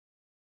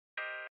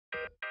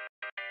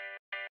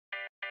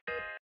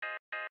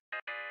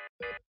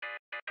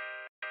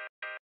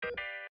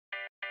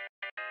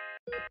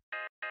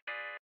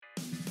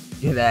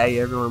G'day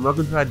everyone,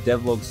 welcome to our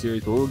devlog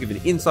series where we'll give an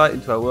insight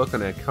into our work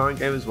on our current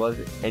game as well as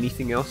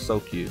anything else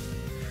Soul Cube.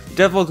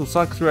 The devlog will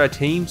cycle through our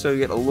team so you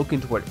get a look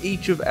into what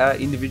each of our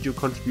individual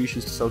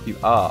contributions to Soul Cube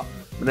are.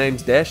 My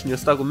name's Dash and you're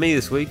stuck with me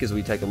this week as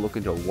we take a look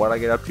into what I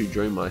get up to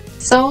during my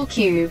Soul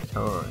Cube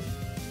time.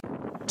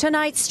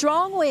 Tonight's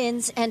strong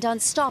winds and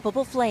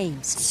unstoppable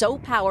flames, so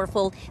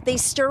powerful they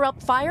stir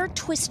up fire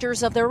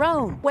twisters of their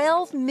own.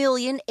 12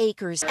 million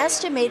acres,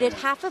 estimated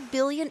 500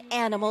 million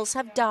animals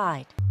have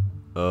died.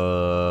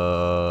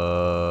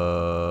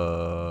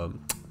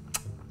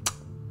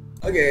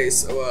 Okay,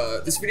 so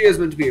this video is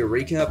meant to be a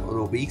recap on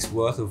a week's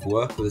worth of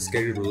work with a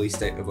scheduled release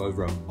date of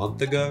over a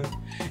month ago.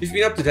 If you've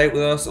been up to date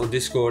with us on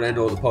Discord and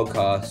or the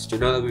podcast, you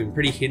know that we've been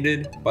pretty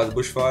hindered by the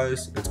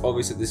bushfires, and it's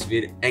obvious that this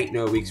vid ain't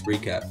no week's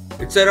recap.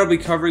 Instead, I'll be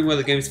covering where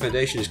the game's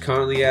foundation is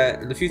currently at,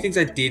 and the few things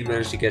I did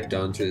manage to get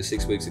done through the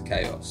 6 weeks of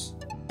chaos.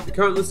 The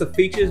current list of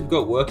features we've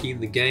got working in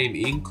the game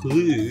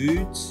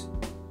includes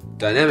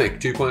dynamic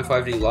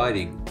 2.5D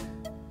lighting.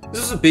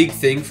 This is a big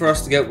thing for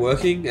us to get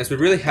working, as we're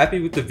really happy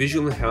with the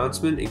visual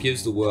enhancement it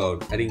gives the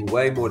world, adding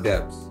way more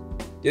depth.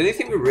 The only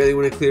thing we really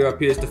want to clear up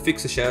here is to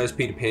fix the shadows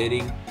Peter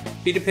Panning.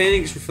 Peter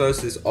Panning just refers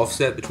to this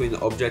offset between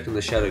the object and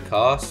the shadow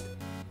cast.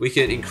 We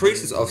can increase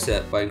this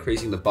offset by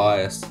increasing the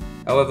bias.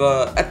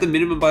 However, at the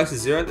minimum bias of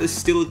 0, there's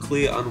still a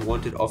clear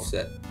unwanted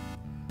offset.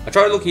 I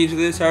tried looking into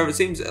this, however it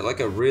seems like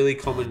a really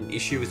common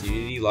issue with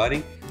Unity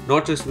lighting,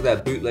 not just with our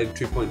bootleg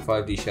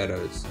 2.5D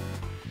shadows.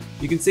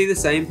 You can see the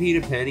same Peter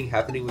Panning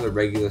happening with a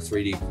regular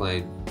 3D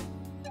plane.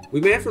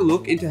 We may have to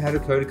look into how to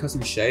code a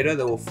custom shader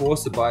that will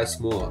force the bias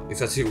smaller, if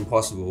that's even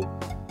possible.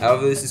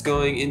 However, this is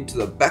going into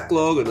the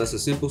backlog unless a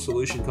simple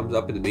solution comes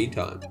up in the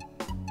meantime.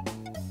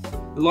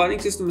 The lighting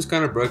system is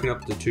kind of broken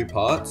up into two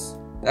parts: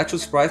 the actual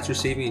sprites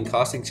receiving and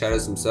casting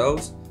shadows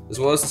themselves, as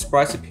well as the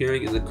sprites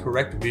appearing in the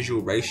correct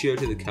visual ratio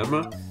to the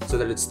camera so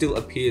that it still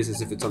appears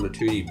as if it's on a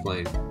 2D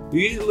plane.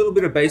 We use a little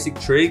bit of basic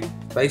trig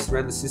based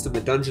around the system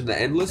that Dungeon the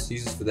Endless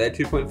uses for their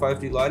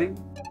 2.5D lighting.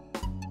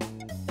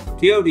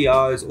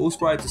 TLDR is all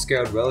sprites are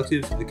scaled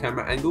relative to the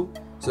camera angle,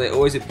 so they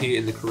always appear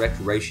in the correct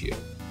ratio.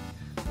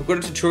 I've got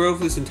a tutorial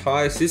for this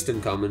entire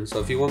system coming, so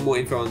if you want more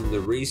info on the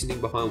reasoning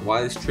behind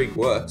why this trig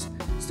works,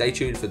 stay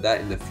tuned for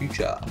that in the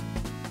future.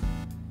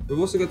 We've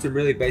also got some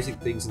really basic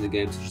things in the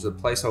game, such as a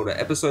placeholder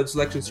episode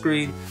selection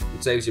screen,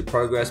 which saves your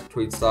progress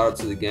between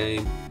startups of the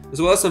game, as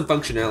well as some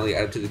functionality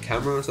added to the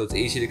camera so it's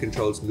easy to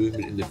control its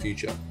movement in the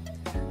future.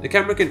 The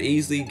camera can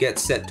easily get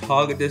set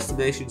target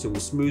destinations and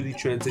will smoothly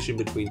transition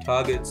between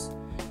targets.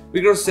 We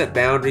can also set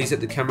boundaries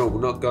that the camera will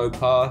not go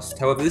past.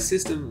 However, this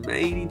system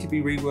may need to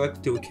be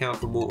reworked to account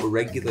for more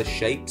irregular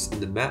shapes in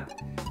the map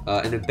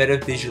and a better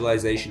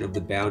visualization of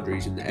the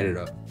boundaries in the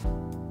editor.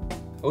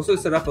 Also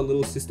set up a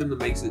little system that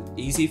makes it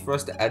easy for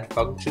us to add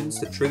functions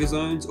to trigger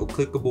zones or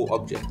clickable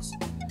objects.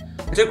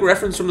 I took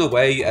reference from the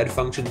way you add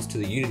functions to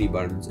the Unity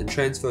buttons and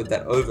transferred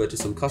that over to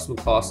some custom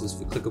classes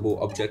for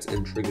clickable objects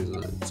and trigger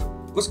zones.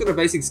 I've also got a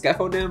basic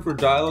scaffold down for a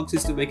dialogue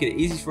system, making it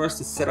easy for us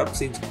to set up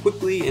scenes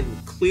quickly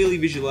and clearly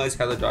visualize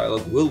how the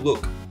dialogue will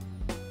look.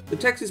 The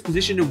text is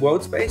positioned in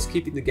world space,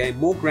 keeping the game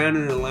more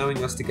grounded and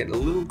allowing us to get a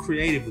little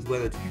creative with where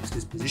the text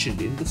is positioned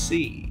in the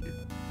scene.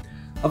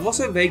 I've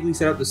also vaguely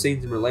set up the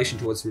scenes in relation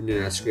to what's written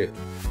in our script.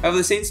 However,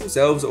 the scenes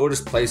themselves are all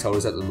just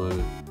placeholders at the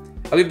moment.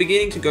 I'll be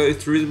beginning to go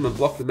through them and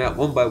block them out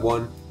one by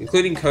one,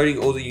 including coding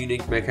all the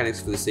unique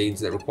mechanics for the scenes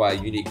that require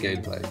unique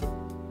gameplay.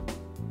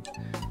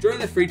 During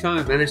the free time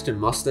I've managed to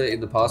muster in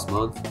the past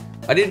month,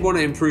 I did want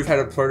to improve how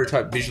the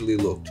prototype visually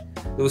looked.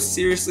 There was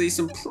seriously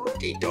some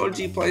pretty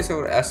dodgy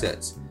placeholder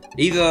assets,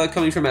 either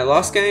coming from our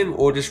last game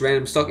or just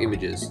random stock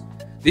images.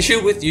 The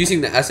issue with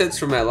using the assets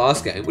from our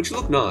last game, which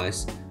looked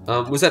nice,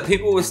 was that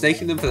people were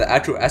staking them for the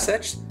actual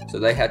assets, so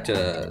they had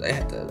to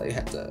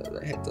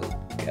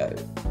go.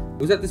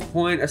 It was at this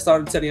point I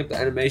started setting up the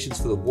animations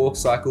for the walk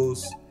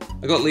cycles.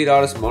 I got lead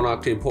artist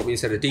Monarch to import me a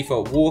set of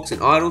default walks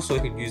and idles so I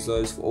could use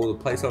those for all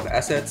the placeholder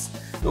assets,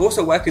 and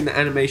also whacked in the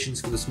animations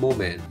for the small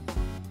man,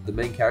 the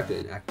main character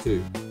in Act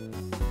 2.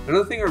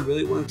 Another thing I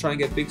really want to try and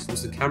get fixed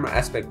was the camera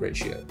aspect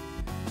ratio.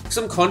 For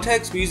some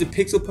context, we use a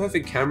pixel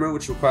perfect camera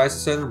which requires a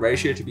certain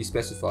ratio to be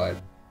specified.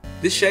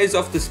 This shaves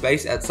off the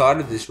space outside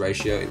of this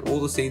ratio in all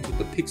the scenes with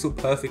the pixel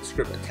perfect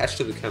script attached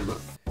to the camera.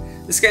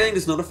 The scaling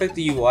does not affect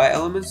the UI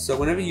elements, so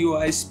whenever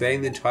UI is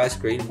spanning the entire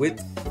screen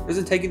width, it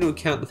doesn't take into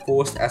account the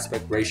forced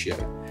aspect ratio.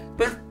 It's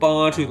been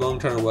far too long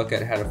trying to work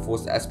out how to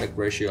force the aspect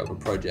ratio of a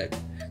project.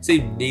 It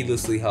seemed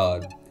needlessly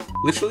hard.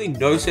 Literally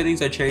no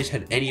settings I changed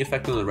had any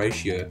effect on the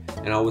ratio,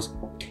 and I was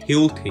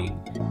tilting.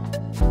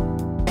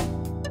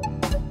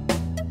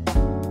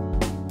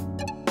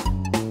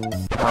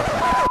 For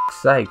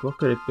fuck's sake, what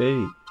could it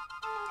be?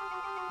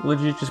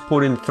 Legit just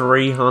put in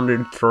 300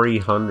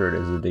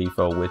 as the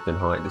default width and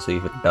height to see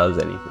if it does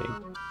anything.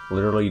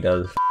 Literally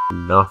does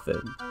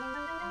nothing.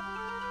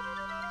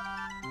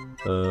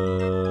 No.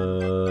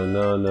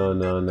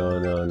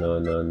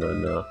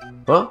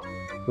 What?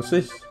 What's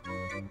this?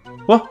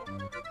 What?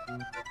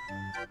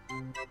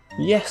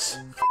 Yes!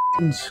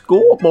 F***ing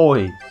score,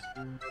 boys!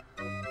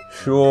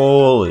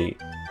 Surely.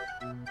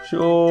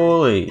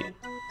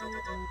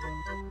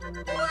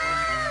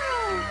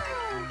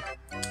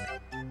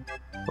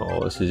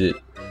 Oh, this is it.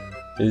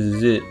 This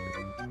is it.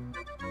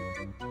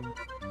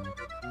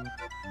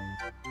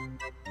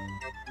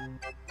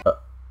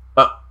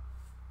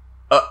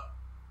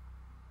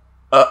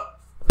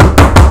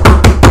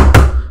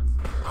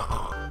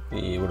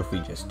 Yeah, what if we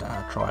just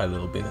try a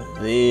little bit of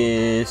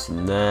this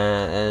and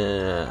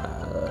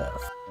that?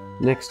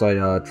 Next,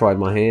 I tried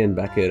my hand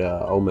back at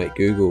old mate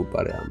Google,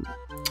 but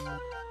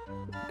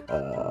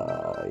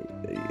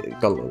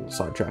got a little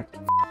sidetracked.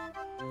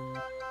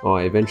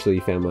 I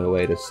eventually found my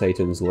way to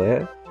Satan's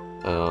lair,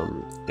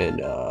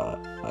 and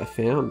I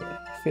found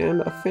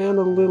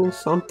a little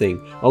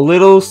something. A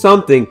little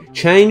something.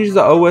 Change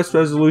the OS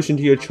resolution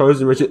to your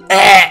chosen resolution.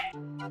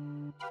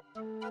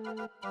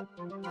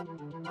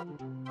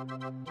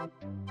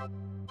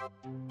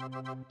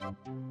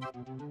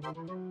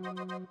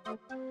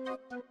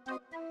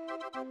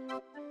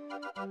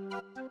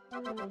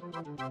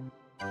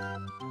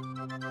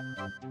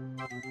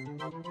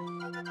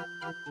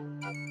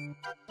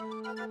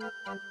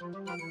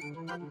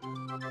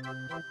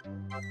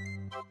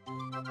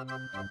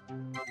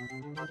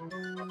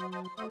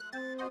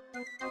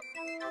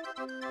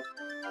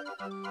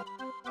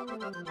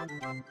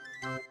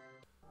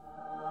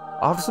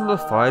 After some of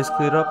the fires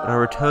cleared up and I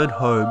returned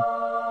home,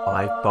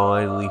 I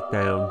finally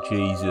found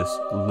Jesus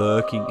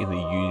lurking in the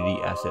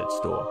Unity asset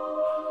store.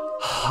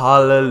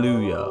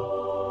 Hallelujah!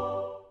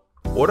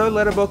 Auto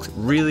letterbox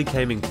really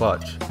came in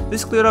clutch.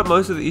 This cleared up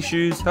most of the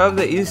issues, however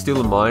there is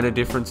still a minor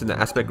difference in the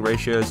aspect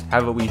ratios,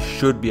 however we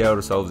should be able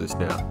to solve this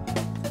now.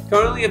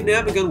 Currently I've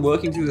now begun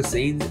working through the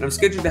scenes and I'm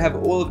scheduled to have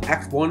all of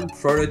Act 1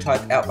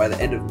 prototyped out by the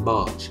end of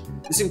March.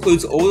 This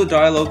includes all the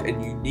dialogue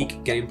and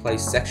unique gameplay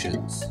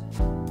sections.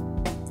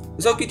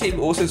 The Sulky team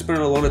also spent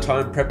a lot of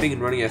time prepping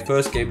and running our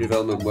first game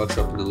development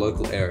workshop in the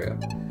local area.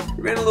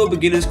 We ran a little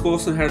beginner's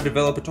course on how to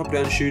develop a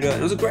top-down shooter and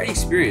it was a great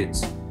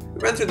experience.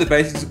 We ran through the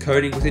basics of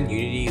coding within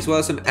Unity as well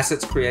as some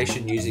assets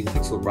creation using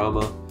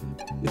Pixelrama.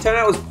 The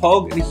turnout was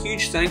pog and a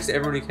huge thanks to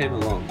everyone who came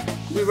along.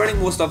 We'll be running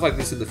more stuff like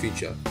this in the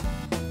future.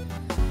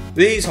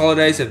 These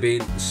holidays have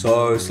been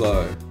so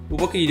slow, but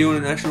what can you do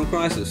in a national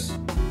crisis?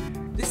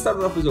 This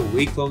started off as a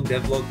week-long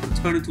devlog but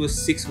turned into a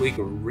 6-week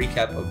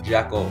recap of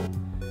Jack All.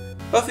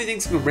 Hopefully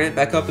things can ramp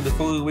back up in the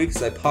following weeks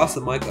as I pass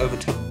the mic over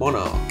to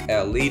Monarch,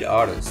 our lead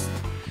artist.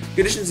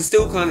 Conditions are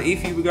still kinda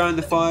iffy regarding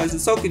the fires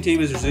and Sulky team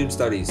has resumed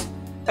studies.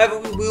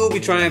 However, we will be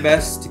trying our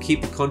best to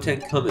keep the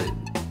content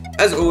coming.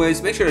 As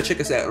always, make sure to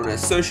check us out on our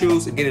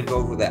socials and get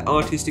involved with our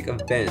artistic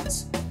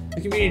events. The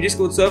community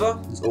Discord server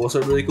is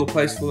also a really cool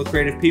place full of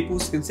creative people,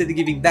 so consider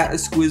giving that a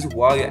squiz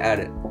while you're at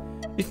it.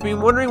 If you've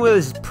been wondering where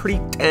this pretty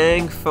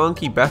dang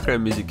funky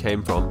background music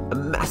came from, a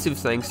massive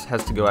thanks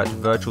has to go out to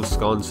Virtual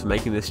Scones for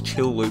making this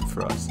chill loop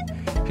for us.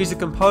 She's a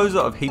composer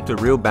of heaps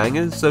of real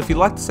bangers, so if you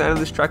like the sound of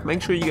this track,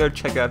 make sure you go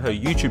check out her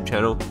YouTube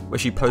channel where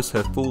she posts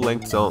her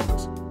full-length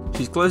songs.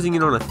 She's closing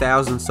in on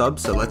 1,000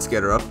 subs, so let's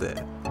get her up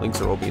there. Links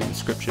will all be in the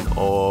description,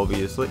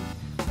 obviously.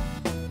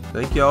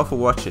 Thank y'all for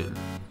watching.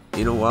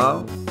 In a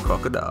while,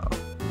 crocodile.